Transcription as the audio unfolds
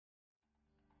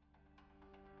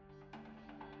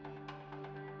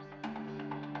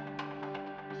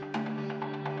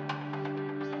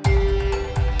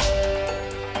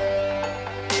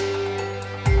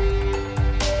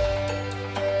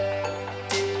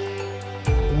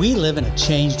We live in a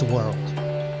changed world.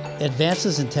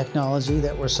 Advances in technology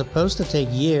that were supposed to take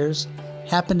years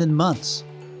happened in months.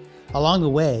 Along the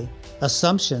way,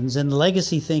 assumptions and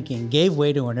legacy thinking gave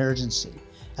way to an urgency,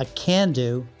 a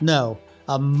can-do, no,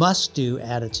 a must-do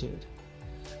attitude.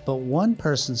 But one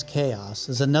person's chaos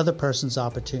is another person's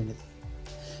opportunity.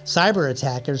 Cyber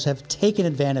attackers have taken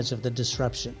advantage of the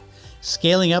disruption,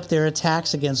 scaling up their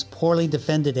attacks against poorly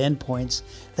defended endpoints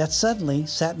that suddenly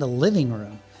sat in a living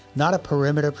room, not a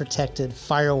perimeter-protected,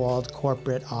 firewalled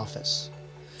corporate office.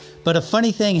 But a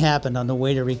funny thing happened on the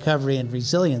way to recovery and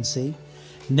resiliency.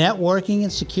 Networking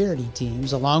and security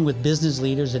teams, along with business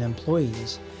leaders and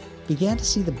employees, began to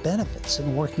see the benefits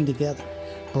in working together,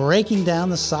 breaking down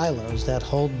the silos that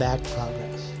hold back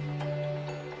progress.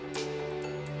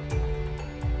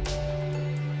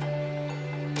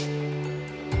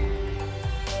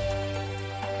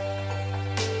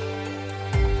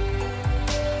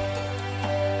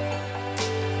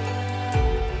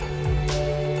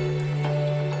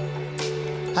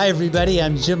 Hi everybody,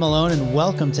 I'm Jim Malone and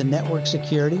welcome to Network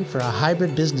Security for a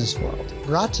Hybrid Business World,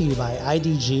 brought to you by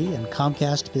IDG and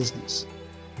Comcast Business.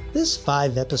 This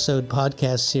 5-episode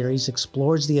podcast series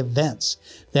explores the events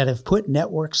that have put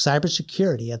network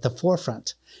cybersecurity at the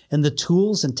forefront and the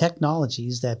tools and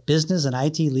technologies that business and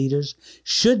IT leaders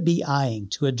should be eyeing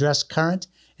to address current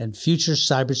and future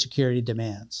cybersecurity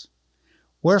demands.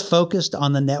 We're focused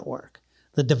on the network,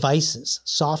 the devices,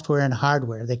 software, and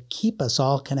hardware that keep us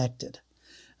all connected.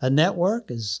 A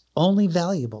network is only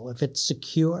valuable if it's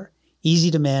secure, easy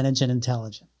to manage, and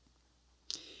intelligent.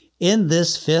 In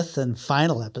this 5th and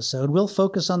final episode, we'll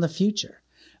focus on the future,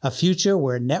 a future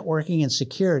where networking and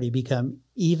security become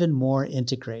even more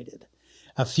integrated,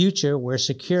 a future where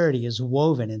security is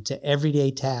woven into everyday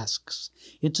tasks,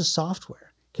 into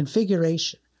software,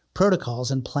 configuration, protocols,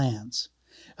 and plans,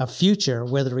 a future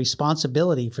where the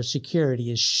responsibility for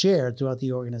security is shared throughout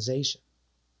the organization.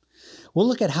 We'll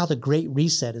look at how the Great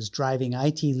Reset is driving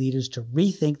IT leaders to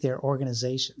rethink their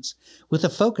organizations with a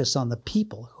focus on the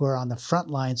people who are on the front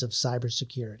lines of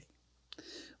cybersecurity.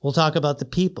 We'll talk about the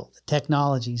people, the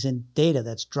technologies, and data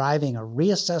that's driving a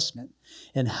reassessment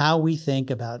in how we think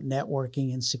about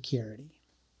networking and security.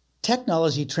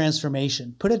 Technology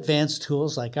transformation put advanced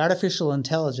tools like artificial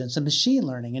intelligence and machine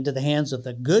learning into the hands of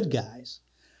the good guys.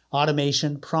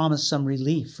 Automation promised some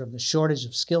relief from the shortage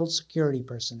of skilled security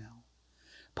personnel.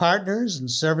 Partners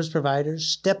and service providers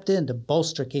stepped in to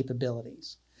bolster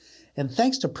capabilities. And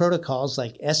thanks to protocols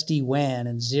like SD-WAN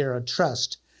and Zero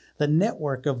Trust, the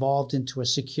network evolved into a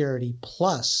security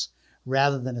plus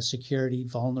rather than a security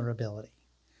vulnerability.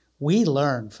 We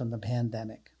learned from the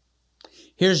pandemic.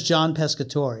 Here's John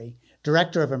Pescatore,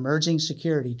 Director of Emerging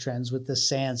Security Trends with the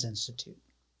SANS Institute.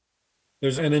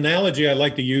 There's an analogy I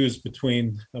like to use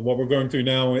between what we're going through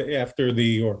now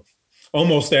or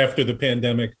almost after the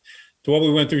pandemic, to what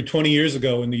we went through 20 years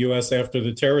ago in the U.S. after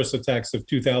the terrorist attacks of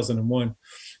 2001.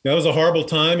 That was a horrible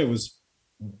time. It was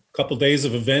a couple days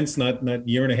of events, not a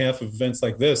year and a half of events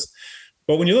like this.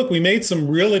 But when you look, we made some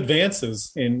real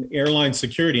advances in airline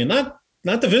security, and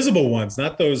not the visible ones,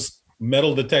 not those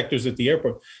metal detectors at the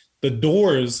airport. The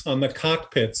doors on the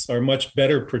cockpits are much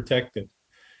better protected.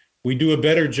 We do a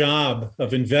better job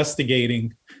of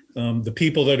investigating the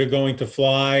people that are going to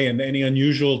fly and any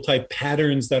unusual type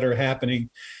patterns that are happening.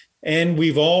 And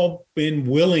we've all been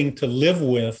willing to live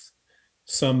with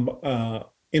some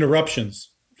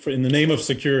interruptions in the name of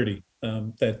security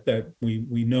that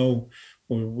we know,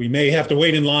 or we may have to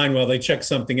wait in line while they check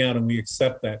something out, and we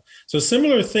accept that. So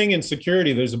similar thing in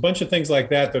security, there's a bunch of things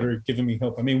like that are giving me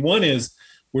hope. I mean, one is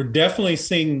we're definitely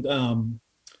seeing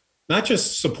not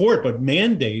just support, but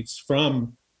mandates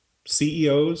from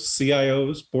CEOs,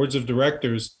 CIOs, boards of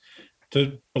directors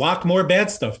to block more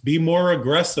bad stuff, be more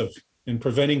aggressive in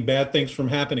preventing bad things from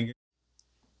happening.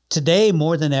 Today,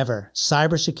 more than ever,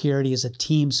 cybersecurity is a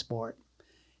team sport.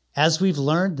 As we've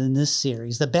learned in this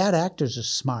series, the bad actors are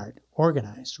smart,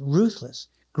 organized, ruthless,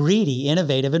 greedy,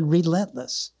 innovative, and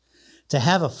relentless. To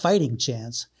have a fighting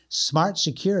chance, smart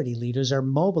security leaders are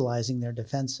mobilizing their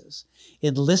defenses,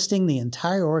 enlisting the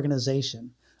entire organization,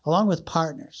 along with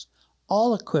partners,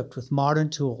 all equipped with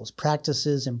modern tools,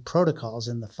 practices, and protocols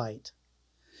in the fight.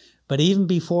 But even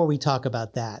before we talk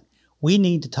about that, we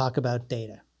need to talk about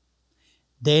data.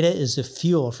 Data is the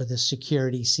fuel for this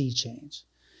security sea change.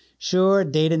 Sure,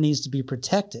 data needs to be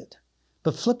protected,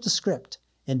 but flip the script,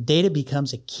 and data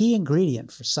becomes a key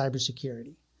ingredient for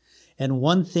cybersecurity. And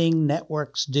one thing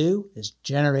networks do is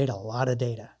generate a lot of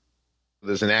data.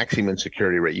 There's an axiom in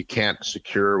security, right? You can't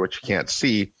secure what you can't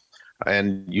see,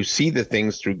 and you see the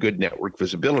things through good network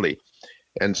visibility.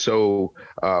 And so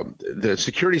the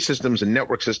security systems and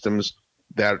network systems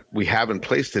that we have in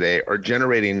place today are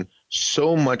generating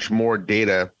so much more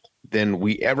data than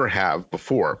we ever have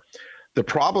before. The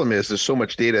problem is there's so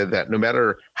much data that no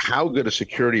matter how good a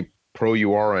security pro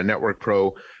you are or a network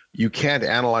pro, you can't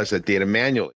analyze that data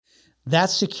manually.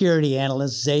 That's security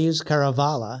analyst Zeus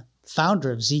Karavala,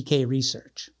 founder of ZK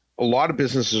Research. A lot of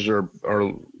businesses are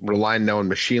relying now on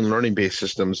machine learning-based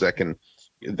systems that can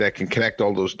connect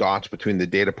all those dots between the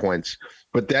data points.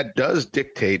 But that does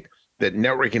dictate that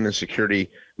networking and security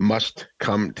must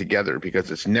come together, because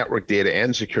it's network data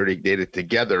and security data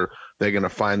together. They're going to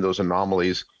find those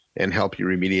anomalies and help you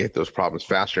remediate those problems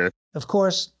faster. Of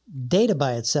course, data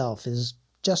by itself is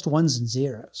just ones and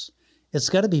zeros. It's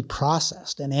got to be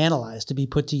processed and analyzed to be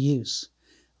put to use.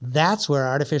 That's where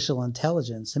artificial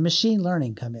intelligence and machine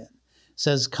learning come in,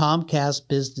 says Comcast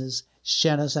Business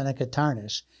Shenna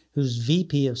Seneca-Tarnish, who's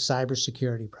VP of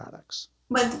Cybersecurity Products.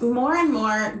 With more and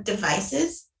more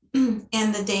devices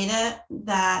and the data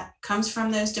that comes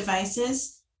from those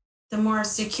devices, the more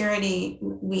security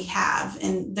we have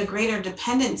and the greater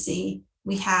dependency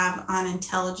we have on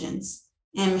intelligence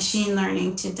and machine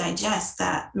learning to digest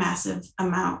that massive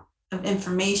amount of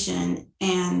information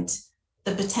and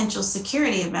the potential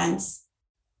security events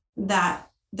that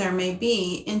there may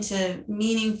be into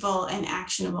meaningful and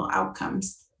actionable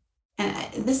outcomes.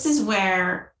 And this is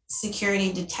where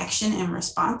security detection and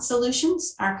response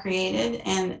solutions are created,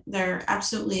 and they're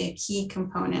absolutely a key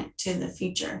component to the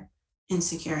future in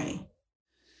security.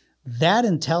 That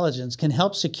intelligence can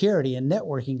help security and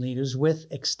networking leaders with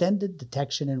Extended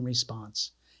Detection and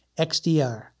Response,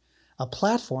 XDR, a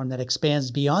platform that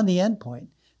expands beyond the endpoint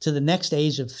to the next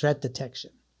age of threat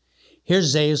detection. Here's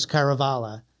Zeus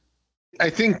Karavala. I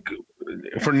think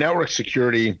for network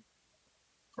security,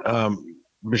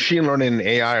 machine learning and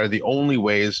AI are the only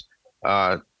ways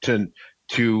to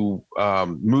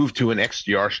move to an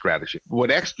XDR strategy.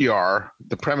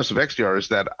 The premise of XDR is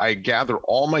that I gather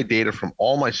all my data from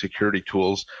all my security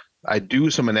tools, I do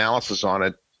some analysis on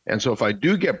it, and so if I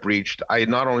do get breached, I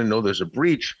not only know there's a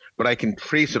breach, but I can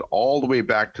trace it all the way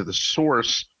back to the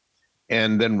source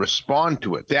and then respond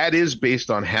to it. That is based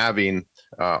on having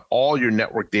all your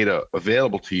network data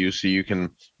available to you, so you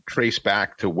can trace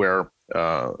back to where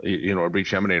a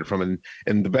breach emanated from.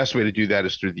 And the best way to do that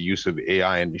is through the use of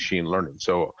AI and machine learning.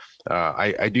 So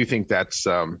I do think that's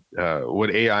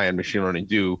what AI and machine learning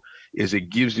do, is it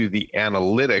gives you the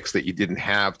analytics that you didn't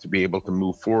have to be able to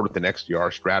move forward with an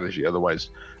XDR strategy. Otherwise,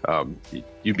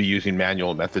 you'd be using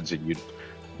manual methods and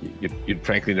you'd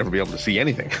frankly never be able to see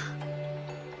anything.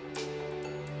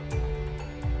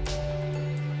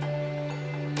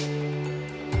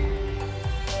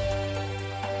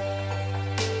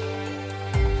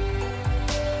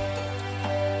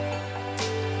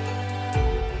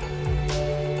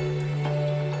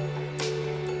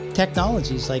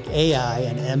 Technologies like AI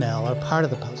and ML are part of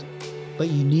the puzzle, but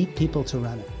you need people to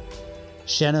run it.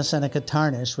 Shenna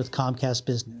Seneca-Tarnish with Comcast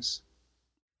Business.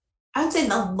 I would say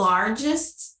the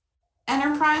largest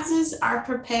enterprises are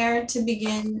prepared to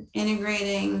begin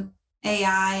integrating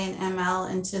AI and ML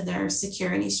into their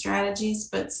security strategies,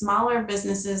 but smaller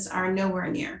businesses are nowhere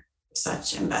near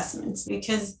such investments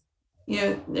because,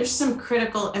 there's some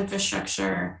critical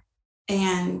infrastructure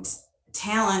and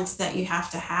talent that you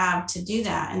have to do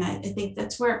that. And I think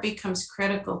that's where it becomes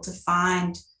critical to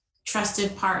find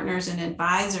trusted partners and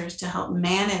advisors to help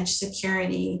manage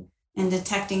security and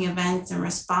detecting events and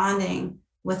responding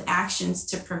with actions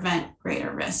to prevent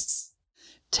greater risks.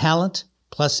 Talent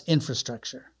plus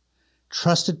infrastructure,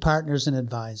 trusted partners and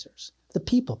advisors, the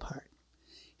people part.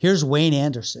 Here's Wayne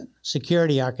Anderson,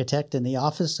 security architect in the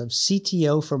Office of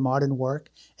CTO for Modern Work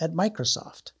at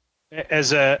Microsoft.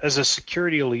 As a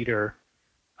security leader,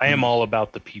 I am all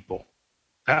about the people.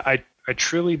 I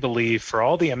truly believe for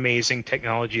all the amazing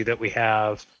technology that we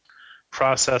have,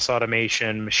 process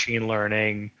automation, machine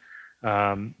learning,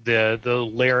 the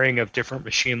layering of different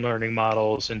machine learning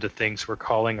models into things we're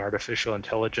calling artificial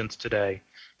intelligence today,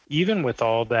 even with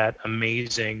all that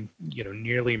amazing,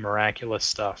 nearly miraculous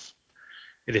stuff,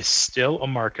 it is still a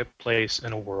marketplace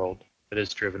and a world that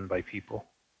is driven by people.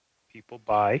 People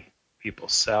buy, people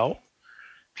sell,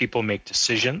 people make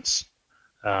decisions.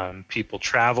 People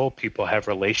travel, people have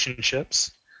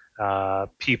relationships,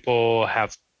 people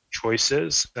have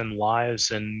choices and lives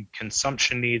and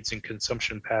consumption needs and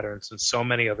consumption patterns and so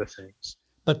many other things.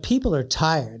 But people are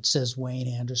tired, says Wayne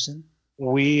Anderson.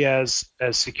 We as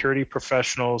security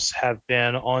professionals have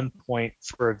been on point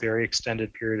for a very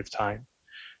extended period of time.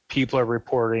 People are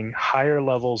reporting higher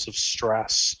levels of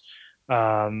stress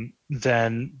than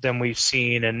we've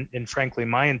seen in frankly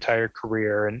my entire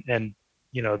career, and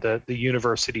the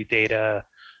university data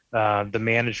the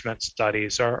management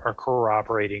studies are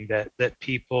corroborating that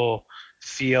people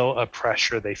feel a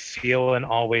pressure, they feel an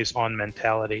always on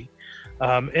mentality.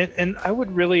 And I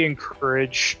would really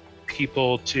encourage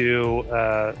people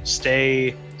to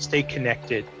stay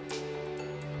connected.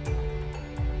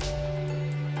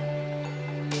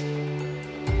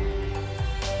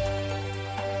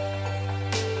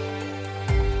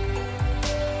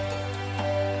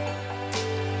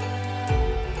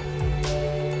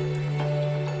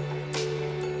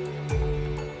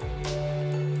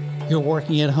 You're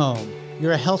working at home.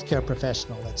 You're a healthcare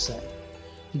professional, let's say.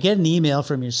 You get an email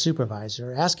from your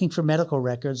supervisor asking for medical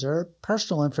records or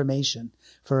personal information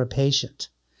for a patient.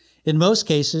 In most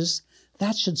cases,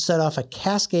 that should set off a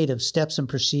cascade of steps and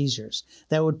procedures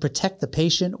that would protect the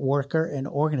patient, worker, and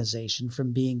organization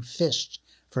from being phished,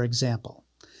 for example.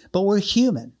 But we're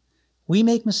human. We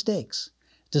make mistakes.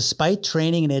 Despite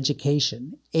training and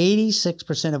education,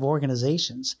 86% of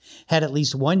organizations had at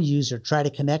least one user try to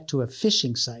connect to a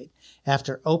phishing site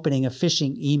after opening a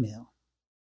phishing email.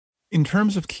 In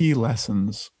terms of key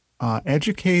lessons,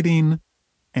 educating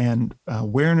and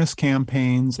awareness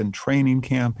campaigns and training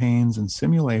campaigns and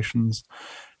simulations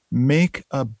make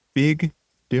a big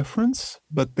difference,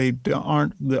 but they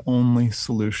aren't the only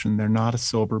solution. They're not a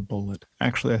silver bullet.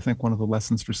 Actually, I think one of the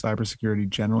lessons for cybersecurity,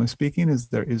 generally speaking, is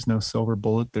there is no silver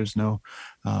bullet. There's no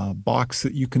box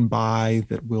that you can buy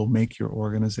that will make your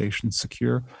organization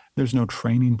secure. There's no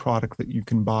training product that you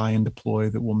can buy and deploy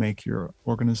that will make your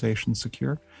organization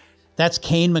secure. That's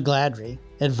Kane McGladrey,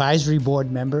 advisory board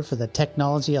member for the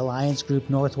Technology Alliance Group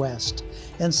Northwest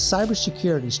and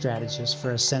cybersecurity strategist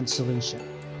for Ascent Solution.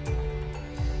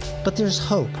 But there's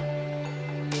hope.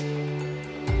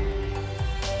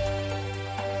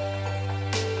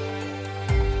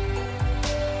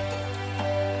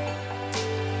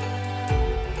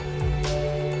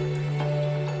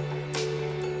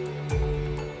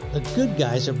 The good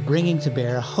guys are bringing to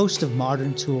bear a host of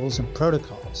modern tools and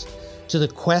protocols to the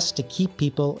quest to keep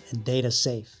people and data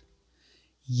safe.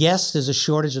 Yes, there's a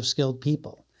shortage of skilled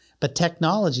people, but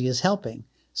technology is helping,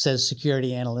 says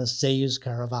security analyst Zeus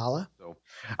Caravala.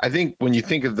 I think when you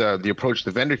think of the approach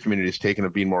the vendor community has taken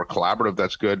of being more collaborative,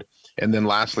 that's good. And then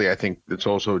lastly, I think it's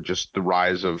also just the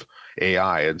rise of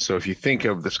AI. And so if you think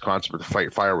of this concept of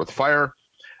fight fire with fire,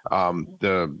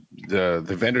 the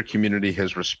vendor community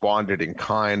has responded in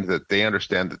kind that they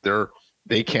understand that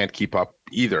they can't keep up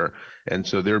either. And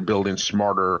so they're building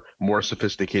smarter, more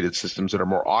sophisticated systems that are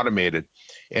more automated.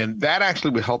 And that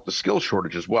actually would help the skill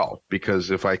shortage as well,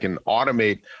 because if I can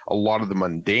automate a lot of the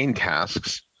mundane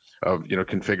tasks of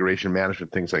configuration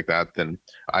management, things like that, then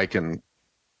I can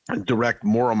direct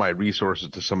more of my resources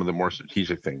to some of the more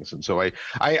strategic things. And so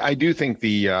I do think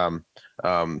the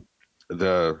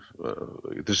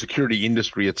security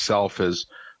industry itself is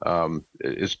trying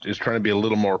to be a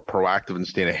little more proactive and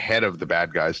staying ahead of the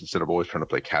bad guys instead of always trying to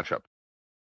play catch up.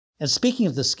 And speaking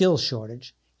of the skills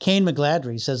shortage, Kane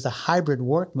McGladrey says the hybrid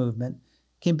work movement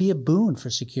can be a boon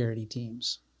for security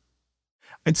teams.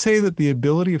 I'd say that the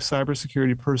ability of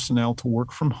cybersecurity personnel to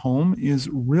work from home is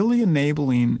really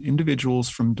enabling individuals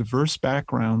from diverse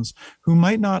backgrounds who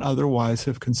might not otherwise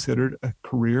have considered a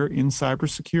career in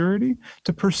cybersecurity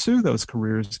to pursue those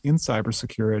careers in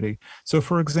cybersecurity. So,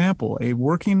 for example, a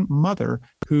working mother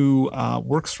who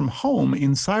works from home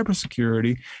in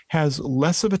cybersecurity has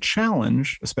less of a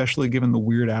challenge, especially given the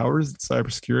weird hours that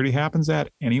cybersecurity happens at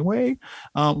anyway,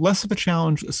 less of a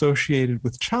challenge associated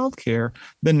with childcare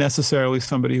than necessarily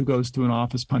somebody who goes to an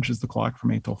office, punches the clock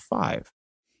from 8 till 5.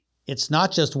 It's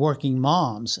not just working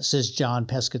moms, says John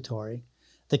Pescatori.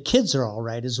 The kids are all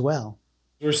right as well.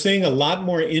 We're seeing a lot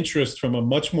more interest from a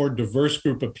much more diverse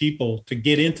group of people to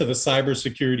get into the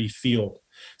cybersecurity field.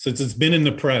 Since it's been in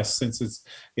the press, since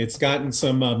it's gotten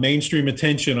some mainstream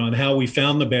attention on how we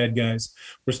found the bad guys,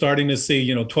 we're starting to see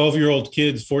 12-year-old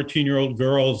kids, 14-year-old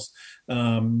girls,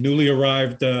 newly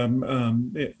arrived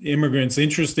immigrants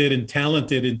interested and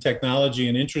talented in technology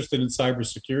and interested in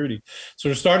cybersecurity. So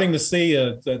we're starting to see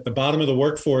at the bottom of the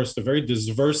workforce a very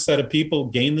diverse set of people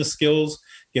gain the skills,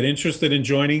 get interested in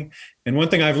joining. And one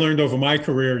thing I've learned over my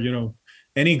career,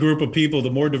 any group of people,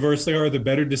 the more diverse they are, the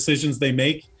better decisions they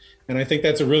make. And I think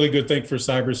that's a really good thing for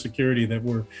cybersecurity, that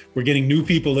we're getting new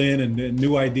people in and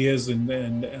new ideas and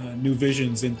new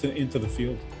visions into the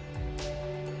field.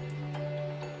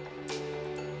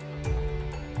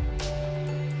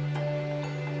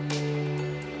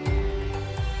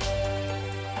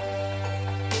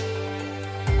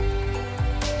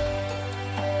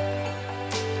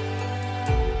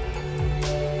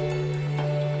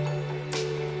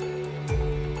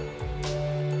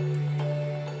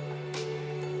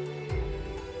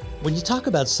 When you talk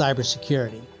about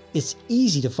cybersecurity, It's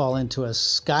easy to fall into a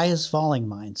sky is falling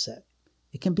mindset.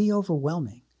 It can be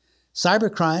overwhelming.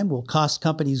 Cybercrime will cost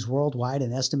companies worldwide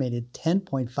an estimated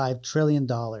 $10.5 trillion.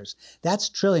 That's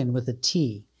trillion with a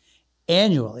T,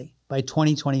 annually by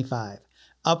 2025,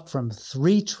 up from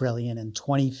 $3 trillion in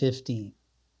 2015.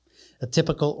 A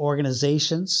typical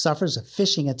organization suffers a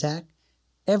phishing attack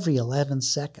every 11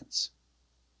 seconds.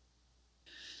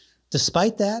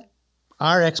 Despite that,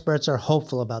 our experts are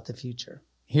hopeful about the future.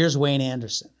 Here's Wayne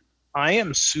Anderson. I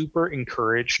am super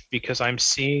encouraged because I'm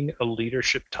seeing a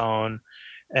leadership tone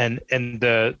and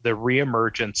the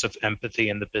reemergence of empathy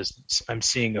in the business. I'm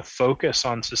seeing a focus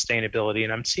on sustainability,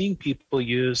 and I'm seeing people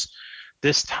use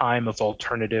this time of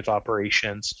alternative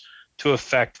operations to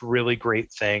affect really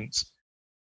great things.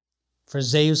 For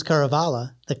Zeus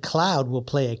Caravala, the cloud will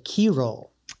play a key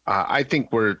role. I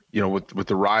think we're, with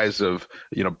the rise of,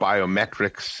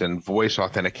 biometrics and voice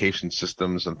authentication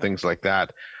systems and things like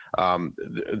that,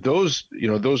 those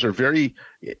are very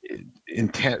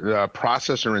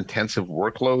processor intensive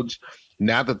workloads.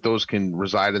 Now that those can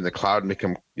reside in the cloud and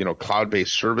become,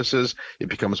 cloud-based services, it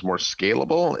becomes more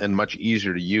scalable and much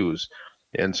easier to use.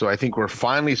 And so I think we're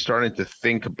finally starting to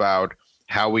think about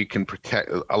how we can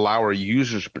allow our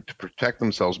users to protect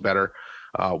themselves better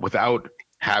without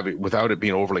it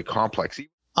being overly complex.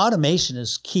 Automation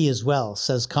is key as well,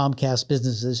 says Comcast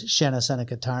Business's Shanna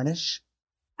Seneca-Tarnish.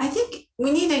 I think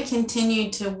we need to continue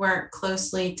to work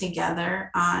closely together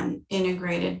on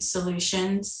integrated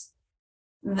solutions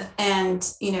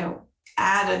and,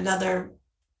 add another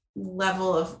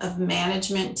level of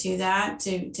management to that,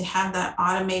 to have that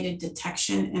automated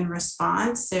detection and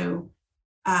response. So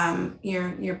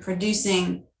you're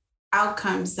producing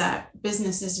outcomes that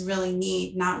businesses really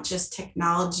need, not just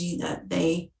technology that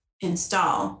they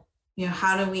install.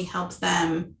 How do we help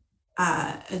them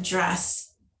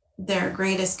address their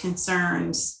greatest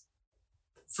concerns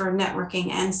for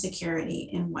networking and security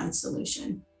in one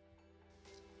solution?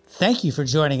 Thank you for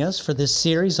joining us for this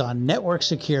series on network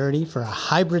security for a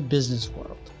hybrid business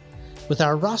world. With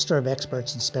our roster of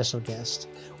experts and special guests,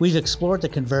 we've explored the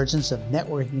convergence of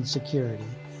networking and security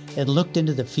and looked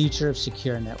into the future of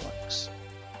secure networks.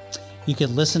 You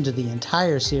can listen to the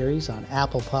entire series on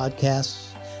Apple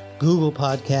Podcasts, Google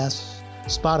Podcasts,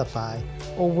 Spotify,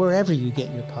 or wherever you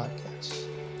get your podcasts.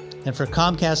 And for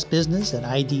Comcast Business and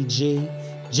IDG,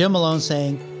 Jim Malone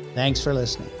saying, thanks for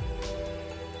listening.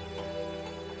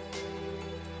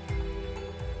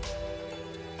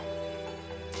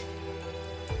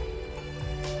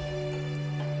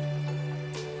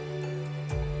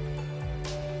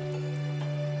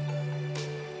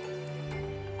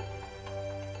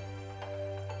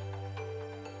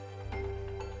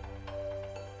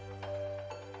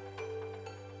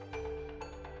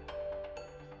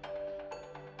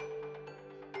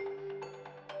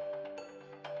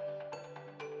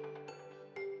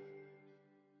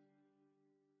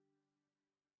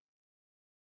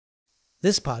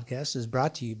 This podcast is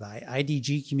brought to you by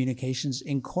IDG Communications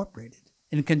Incorporated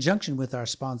in conjunction with our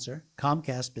sponsor,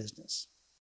 Comcast Business.